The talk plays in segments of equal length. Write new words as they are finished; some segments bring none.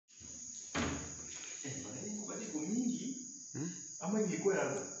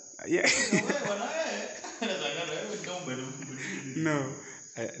Yeah. No.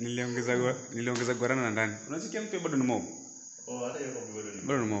 Niliongeza guarana ndani. Unasikia mtu bado ni mob?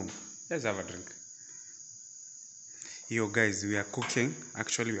 Bado ni mob. Let's have a drink. Yo guys, we are cooking.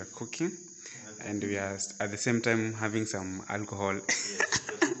 Actually, we are cooking. And we are at the same time having some alcohol. Yes,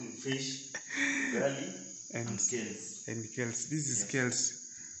 we're cooking fish, garlic, and kales. And kales. This is kales.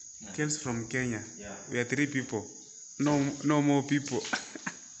 Kales from Kenya. Yeah. We are 3 people. No more people.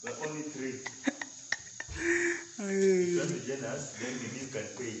 We're only 3. If you want to join us, then you can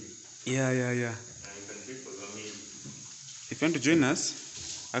pay. Yeah. And you can pay for your meal. If you want to join us,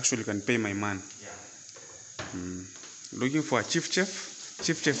 actually you can pay my man. Yeah. Looking for a chief chef.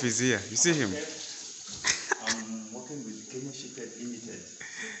 Chief chef is here. You see him? I'm working with Kenya Chicken Limited.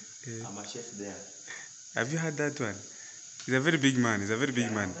 Yeah. I'm a chef there. Have you heard that one? He's a very big man. Very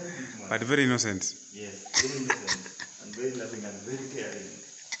big man. But very innocent. Yes, very innocent and very loving and very caring.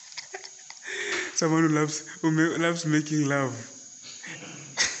 Someone who loves making love.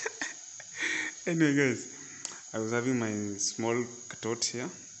 Anyway, guys, I was having my small katot here,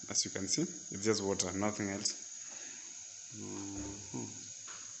 as you can see. It's just water, nothing else.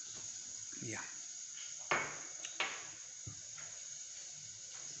 Yeah.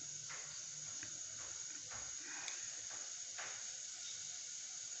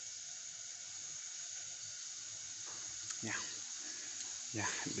 Yeah,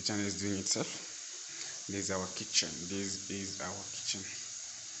 the channel is doing itself. This is our kitchen.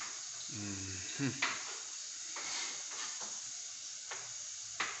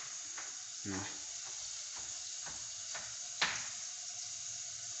 No.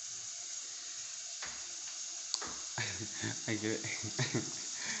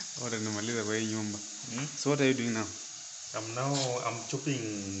 So what are you doing now? I'm chopping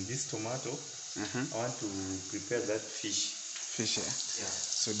this tomato. I want to prepare that fish. Fish, yeah. Yeah.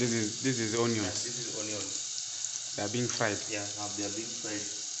 So this is onions. Yeah, this is onions. They are being fried. Yeah, they are being fried.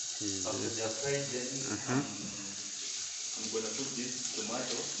 After they are fried, then I'm gonna put this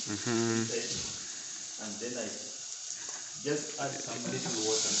tomato inside, and then I just add some little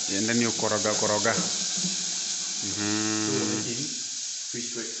water. And then you koroga. So we're making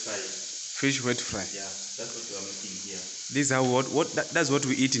fish wet fry. Fish wet fry. Yeah, that's what we are making here. This is how that's what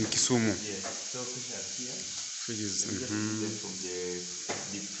we eat in Kisumu. Yes. So fish are here. Fish is just put them from the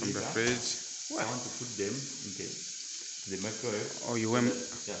deep freezer. From the fridge. I want to put them in the microwave. Oh, you warm?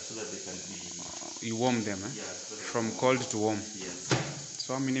 So that they can be. You warm them, eh? Yeah. From cold to warm. Yes.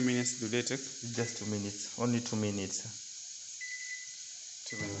 So how many minutes do they take? Just 2 minutes. Only 2 minutes.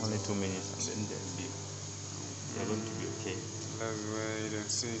 2 minutes. Only 2 minutes, and then they're going to be okay. Let's wait and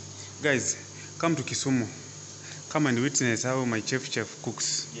see. Guys, come to Kisumu. Come and witness how my chef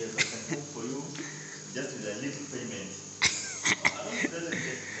cooks. Yes, I can cook for you just with a little payment.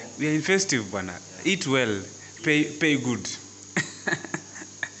 We are in festive, bana. Yeah. Eat well, pay good.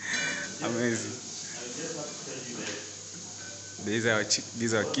 Amazing. I just have to tell you that This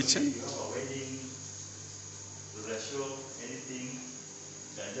is our kitchen. If you have a wedding, a show, anything,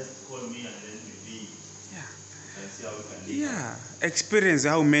 then just call me and then we'll be. Yeah. And see how we can do. Yeah. Experience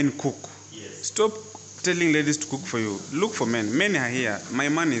how men cook. Yes. Stop telling ladies to cook for you. Look for men. Men are here. My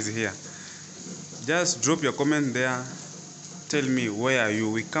man is here. Just drop your comment there. Tell me where are you.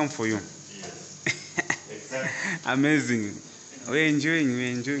 We come for you. Yes. Exactly. Amazing. We're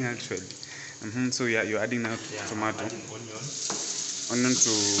enjoying actually. So yeah, you're adding now tomato. Adding Onion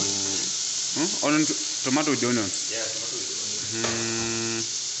to tomato with the onions. Yeah, tomato with onions.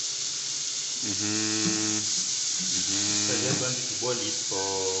 So I just want to boil it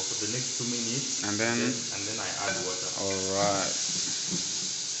for the next 2 minutes. And then I add water. Alright.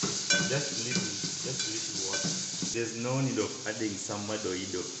 Just little water. There's no need of adding some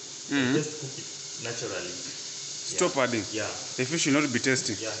madoido. Just cook it naturally. Stop adding. Yeah. The fish should not be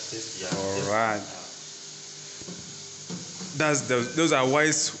tasty. Yeah, tasty. Yeah. Alright. Those are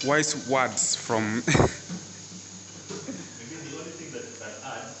wise words from. Maybe the only thing that you can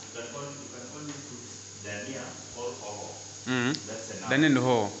add, you can only put dania or hoho. That's enough. Dania and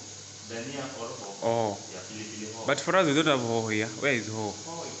hoho. Dania or hoho. Oh. Yeah, pilipili hoho. But for us, we don't have hoho here. Where is hoho?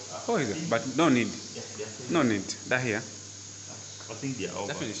 Hoho is it? But no need. Yeah, no need. That here. I think they are over.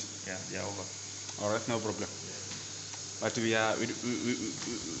 They're finished. Yeah, they are over. Alright, no problem. But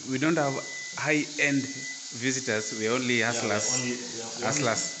we don't have high-end visitors. We only hustlers.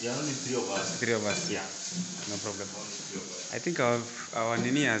 Hustlers. There are only 3 of us. 3 of us. Yeah. No problem. Only 3 of us. I think our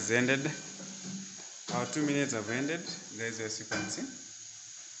nini has ended. Our 2 minutes have ended, guys. As you can see,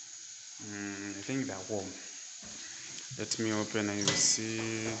 I think they're warm. Let me open and you will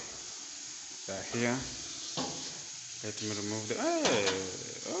see they're here. Let me remove the.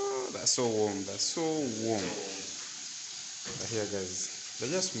 Oh, that's so warm. That's so warm. Here, guys, they're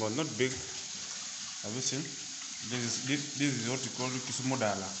just small, not big. Have you seen? This is what you call Kisumu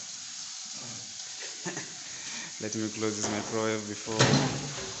Dala. Let me close this microwave before.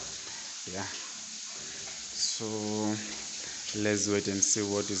 Yeah. So let's wait and see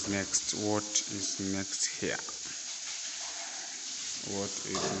what is next. What is next here? What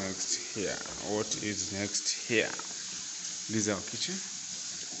is next here? What is next here? This is our kitchen,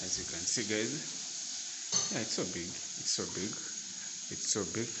 as you can see, guys. Yeah, it's so big. It's so big. It's so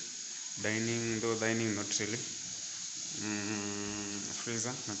big. Dining, though dining, not really.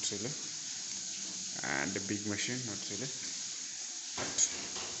 Freezer, not really. And the big machine, not really. But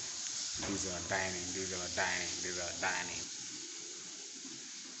these are dining. These are dining. These are dining.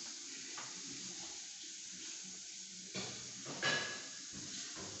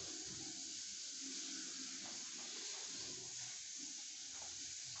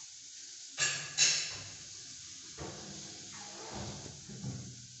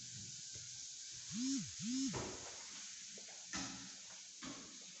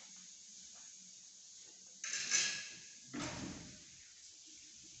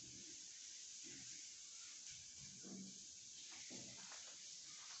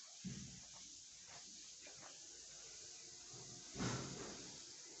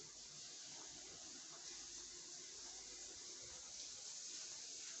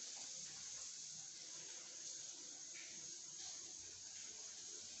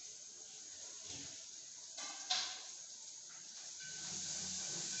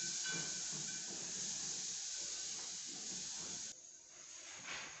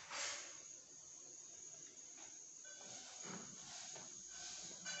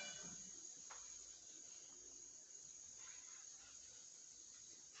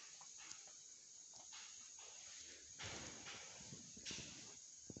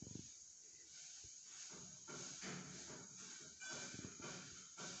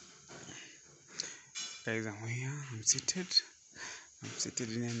 Guys, I'm here. I'm seated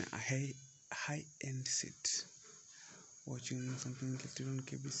in a high-end seat, watching something little on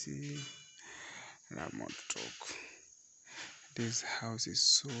KBC. Remote talk. This house is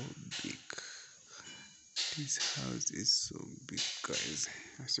so big. This house is so big, guys.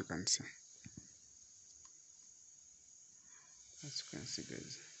 As you can see. As you can see,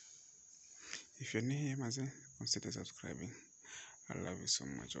 guys. If you're new here, consider subscribing. I love you so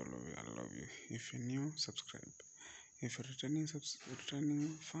much, all of you. I love you. If you're new, subscribe. If you're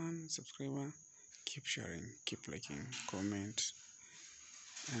returning fan, subscriber, keep sharing, keep liking, comment,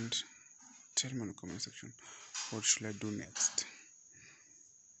 and tell me in the comment section what should I do next.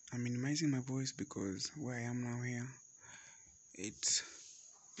 I'm minimizing my voice because where I am now here, it's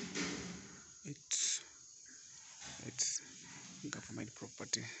government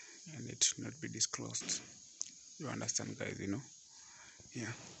property and it should not be disclosed. You understand, guys?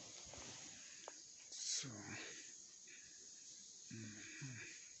 Yeah. So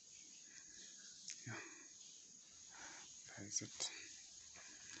yeah, that is it.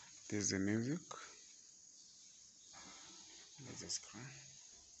 This is the music. Let's just cry.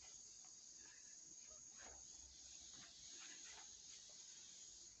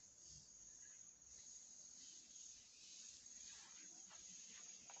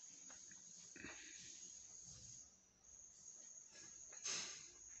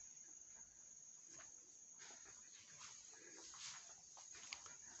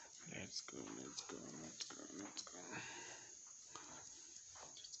 Let's go.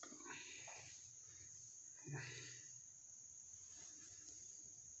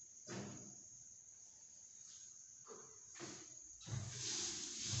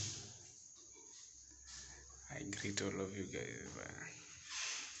 I greet all of you guys.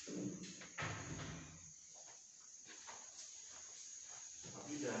 Are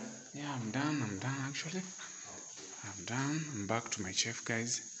you done? Yeah, I'm done actually. I'm done. I'm back to my chef,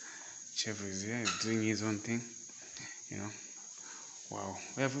 guys. Chef is here, he's doing his own thing. Wow.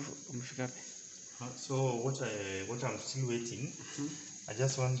 Where have you figured? So what I'm still waiting. I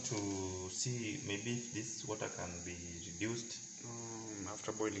just want to see maybe if this water can be reduced.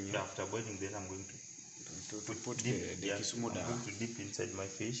 After boiling, Yeah, after boiling, then I'm going to put dip. the Kisumu I'm going to dip inside my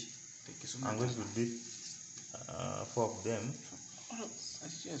fish. I'm Dala. going to dip 4 of them.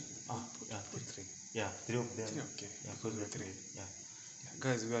 Oh, put 3. Yeah, 3 of them. 3, okay. Yeah, Because we are 3. Yeah.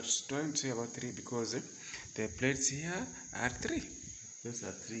 Guys, we are trying to say about 3 because the plates here are 3. Those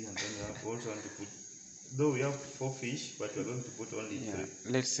are 3, and then we also want to put. Though we have 4 fish, but we're going to put only 3.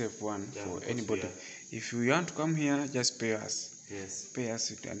 Let's save one for because anybody. If you want to come here, just pay us. Yes. pay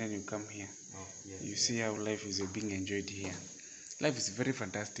us, and then you come here. Oh, yes, You see how life is being enjoyed here. Life is very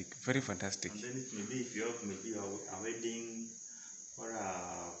fantastic, very fantastic. And then maybe if you have maybe a wedding or a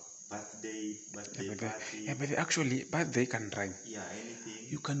birthday party. But actually, birthday can rhyme. Yeah, anything.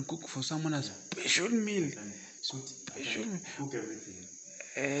 You can cook for someone a special meal. Special. Cook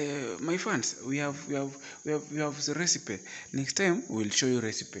everything. My fans, we have the recipe. Next time we'll show you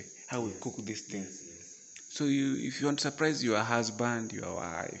recipe how we cook this thing. Yes. So if you want to surprise your husband, your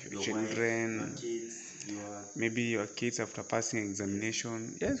wife, your children, your kids, maybe your kids after passing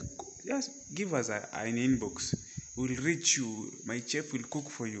examination, just give us an inbox. We'll reach you. My chef will cook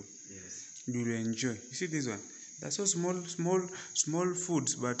for you. Yes. You will enjoy. You see this one? They're so small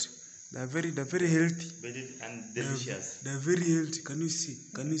foods, but they're very healthy. Very and delicious. They're very healthy. Can you see?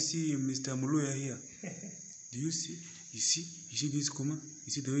 Can you see Mr. Muluya here? Do you see? You see this kuma?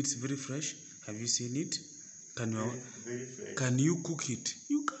 You see the way it's very fresh? Have you seen it? Can you? Very fresh. Can you cook it?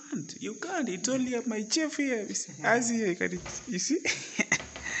 You can't. You can't. It's only my chef here. As here, you see?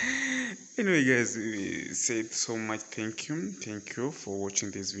 Anyway, guys, we said so much. Thank you for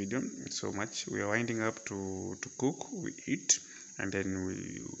watching this video so much. We are winding up to cook. We eat, and then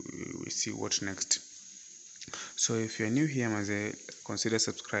we see what next. So if you're new here, consider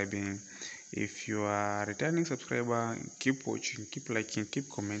subscribing. If you are a returning subscriber, keep watching, keep liking, keep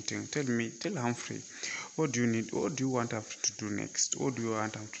commenting. Tell Humphrey, what do you need? What do you want Humphrey to do next? What do you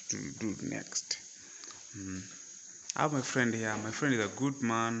want Humphrey to do next? I have my friend here. My friend is a good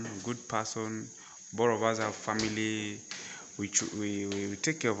man, a good person. Both of us have family. We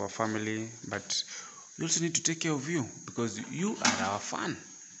take care of our family, but we also need to take care of you, because you are our fan.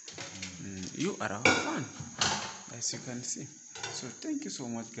 You are our fan, as you can see. So thank you so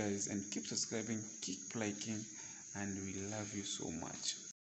much, guys, and keep subscribing, keep liking, and we love you so much.